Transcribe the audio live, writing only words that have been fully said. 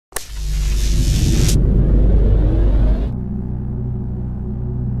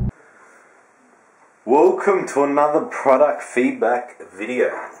Welcome to another product feedback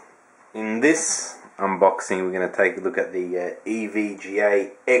video. In this unboxing we're going to take a look at the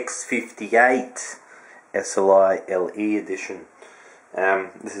EVGA X58 Sli LE edition.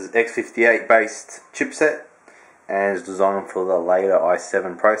 This is X58 based chipset and is designed for the later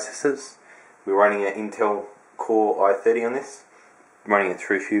i7 processors. We're running an Intel Core i30 on this. I'm running it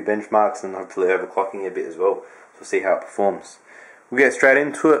through a few benchmarks and hopefully overclocking a bit as well, so we'll see how it performs. We'll get straight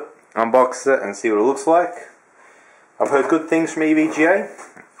into it, unbox it and see what it looks like. I've heard good things from EVGA.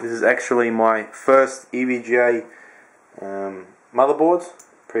 This is actually my first EVGA motherboard.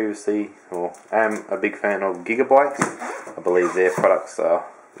 Previously, am a big fan of Gigabyte. I believe their products are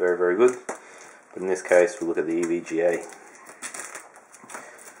very, very good. But in this case, we'll look at the EVGA.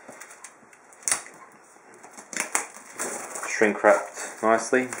 Shrink wrapped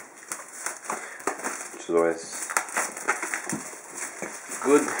nicely, which is always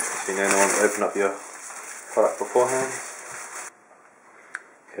good, so you know no one to open up your product beforehand.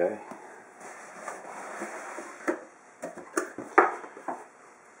 Okay.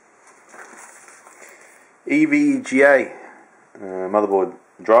 EVGA motherboard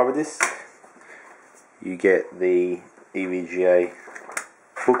driver disc. You get the EVGA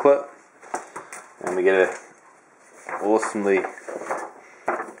booklet, and we get a awesomely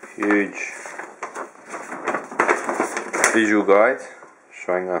huge visual guide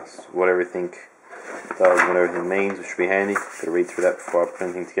showing us what everything does and what everything means, which should be handy. Got to read through that before I put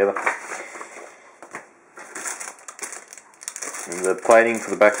anything together. And the plating for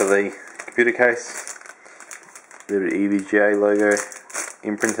the back of the computer case, a little EVGA logo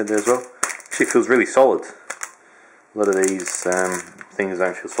imprinted there as well. Actually feels really solid. A lot of these things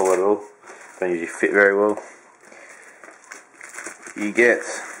don't feel solid at all, don't usually fit very well. You get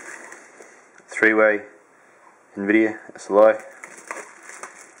 3-way EVGA Sli.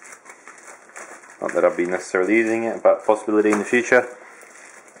 Not that I'll be necessarily using it, but possibility in the future.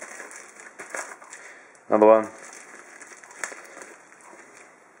 Another one.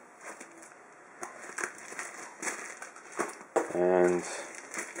 And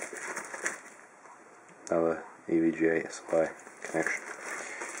another EVGA Sli connection.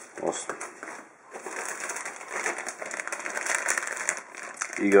 Awesome.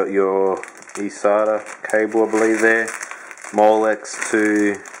 You got your eSATA cable, I believe there, Molex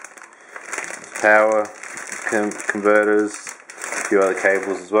to power converters, a few other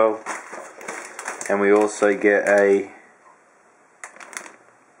cables as well, and we also get a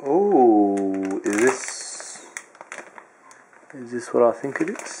is this what I think it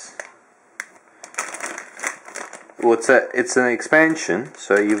is? Well, it's an expansion,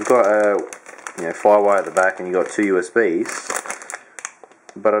 so you've got a firewire at the back and you've got two USBs.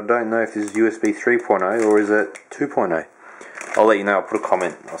 But I don't know if this is USB 3.0 or is it 2.0. I'll let you know. I'll put a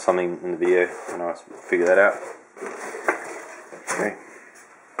comment or something in the video when I figure that out. Okay.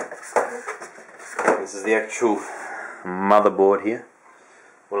 This is the actual motherboard here.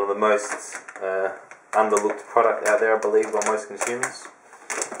 One of the most underlooked product out there, I believe, by most consumers.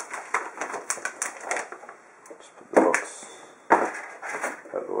 Just put the box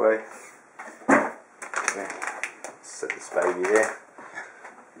out of the way. Okay. Set this baby there.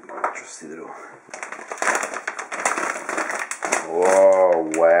 Trusty little.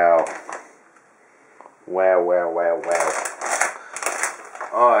 Whoa, wow. Wow.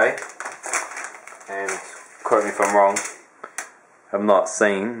 And quote me if I'm wrong, have not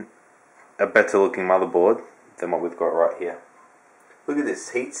seen a better looking motherboard than what we've got right here. Look at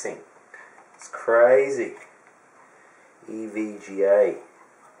this heatsink. It's crazy. EVGA.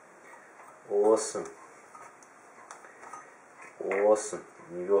 Awesome. And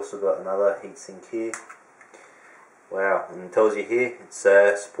you've also got another heatsink here. Wow, and it tells you here it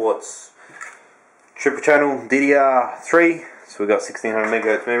supports triple channel DDR3, so we've got 1600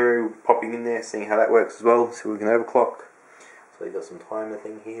 MHz memory. We're popping in there, seeing how that works as well, so we can overclock. So you've got some timer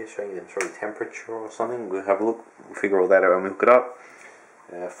thing here showing you the temperature or something. We'll have a look, we'll figure all that out when we hook it up.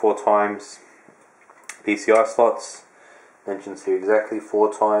 4 times PCI slots, mentions here exactly 4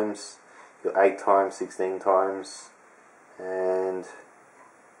 times, you've got 8 times, 16 times, and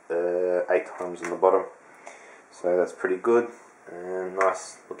 8 times on the bottom. So that's pretty good, and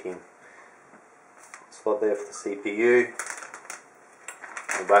nice looking slot there for the CPU.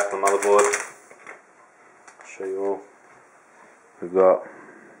 On the back of the motherboard, I'll show you all. We've got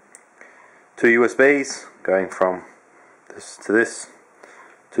 2 USBs going from this to this,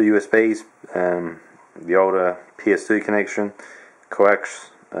 2 USBs, the older PS2 connection,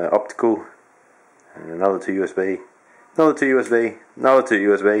 coax optical, and another 2 USB, another 2 USB, another 2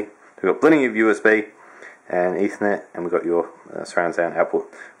 USB. We've got plenty of USB and Ethernet, and we've got your surround sound output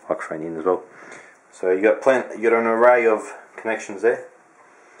microphone in as well. So you got an array of connections there.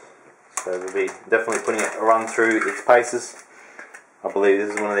 So we'll be definitely putting it a run through its paces. I believe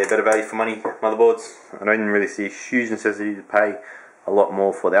this is one of their better value for money motherboards. I don't really see a huge necessity to pay a lot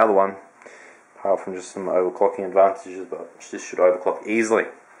more for the other one, apart from just some overclocking advantages, but this should overclock easily.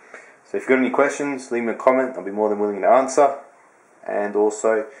 So if you've got any questions, leave me a comment. I'll be more than willing to answer. And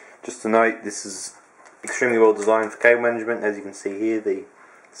also, just to note, this is extremely well designed for cable management. As you can see here, the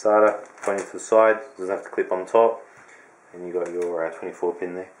SATA pointing to the side, doesn't have to clip on top, and you got your 24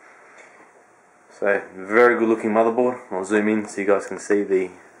 pin there. So very good looking motherboard. I'll zoom in so you guys can see the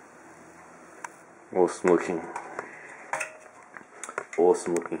awesome looking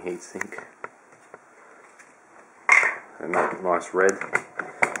heatsink. And that nice red.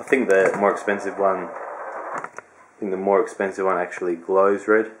 I think the more expensive one actually glows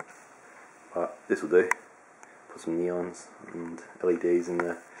red, but this will do. Put some neons and LEDs in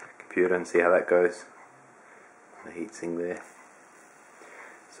the computer and see how that goes. The heatsink there.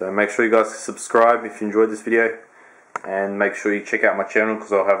 So make sure you guys subscribe if you enjoyed this video, and make sure you check out my channel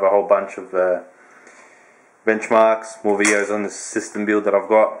because I'll have a whole bunch of benchmarks, more videos on this system build that I've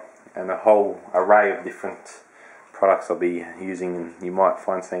got, and a whole array of different products I'll be using, and you might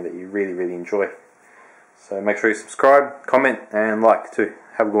find something that you really enjoy. So make sure you subscribe, comment and like too.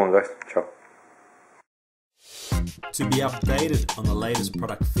 Have a good one guys. Ciao. To be updated on the latest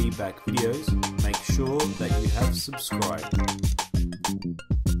product feedback videos, make sure that you have subscribed.